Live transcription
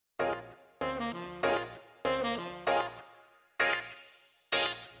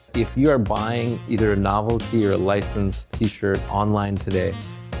If you are buying either a novelty or a licensed t-shirt online today,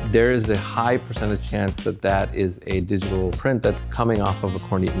 there is a high percentage chance that that is a digital print that's coming off of a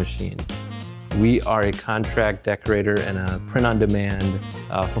Kornit machine. We are a contract decorator and a print-on-demand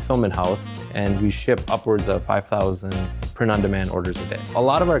fulfillment house, and we ship upwards of 5,000 print-on-demand orders a day. A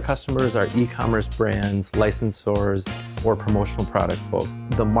lot of our customers are e-commerce brands, licensors, or promotional products folks.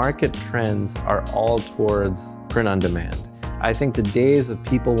 The market trends are all towards print-on-demand. I think the days of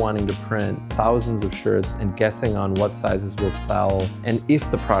people wanting to print thousands of shirts and guessing on what sizes will sell and if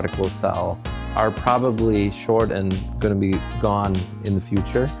the product will sell are probably short and going to be gone in the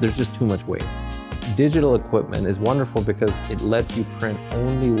future. There's just too much waste. Digital equipment is wonderful because it lets you print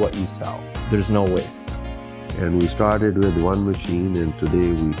only what you sell. There's no waste. And we started with one machine, and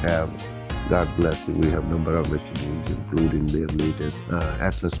today we have, God bless you, we have a number of machines, including their latest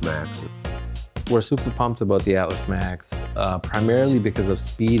Atlas Max. We're super pumped about the Atlas Max, primarily because of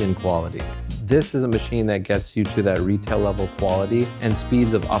speed and quality. This is a machine that gets you to that retail level quality and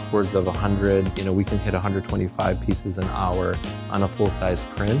speeds of upwards of 100. We can hit 125 pieces an hour on a full-size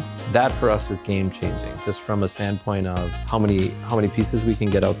print. That for us is game-changing, just from a standpoint of how many pieces we can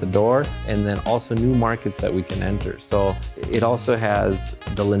get out the door, and then also new markets that we can enter. So it also has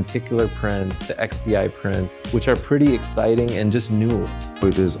the lenticular prints, the XDI prints, which are pretty exciting and just new.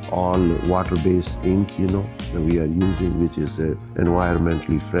 It is all water-based ink, that we are using, which is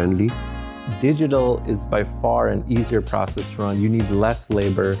environmentally friendly. Digital is by far an easier process to run. You need less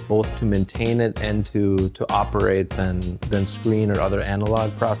labor, both to maintain it and to operate than screen or other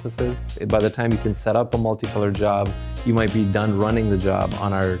analog processes. By the time you can set up a multicolor job, you might be done running the job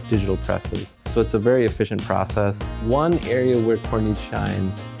on our digital presses. So it's a very efficient process. One area where Kornit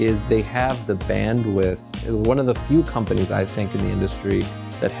shines is they have the bandwidth. One of the few companies, I think, in the industry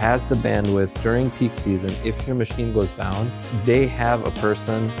that has the bandwidth during peak season. If your machine goes down, they have a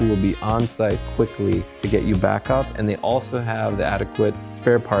person who will be on site quickly to get you back up, and they also have the adequate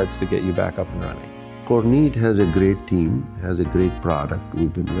spare parts to get you back up and running. Kornit has a great team, has a great product.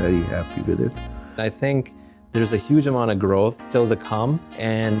 We've been very happy with it. I think there's a huge amount of growth still to come,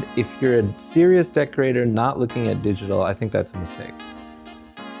 and if you're a serious decorator not looking at digital, I think that's a mistake.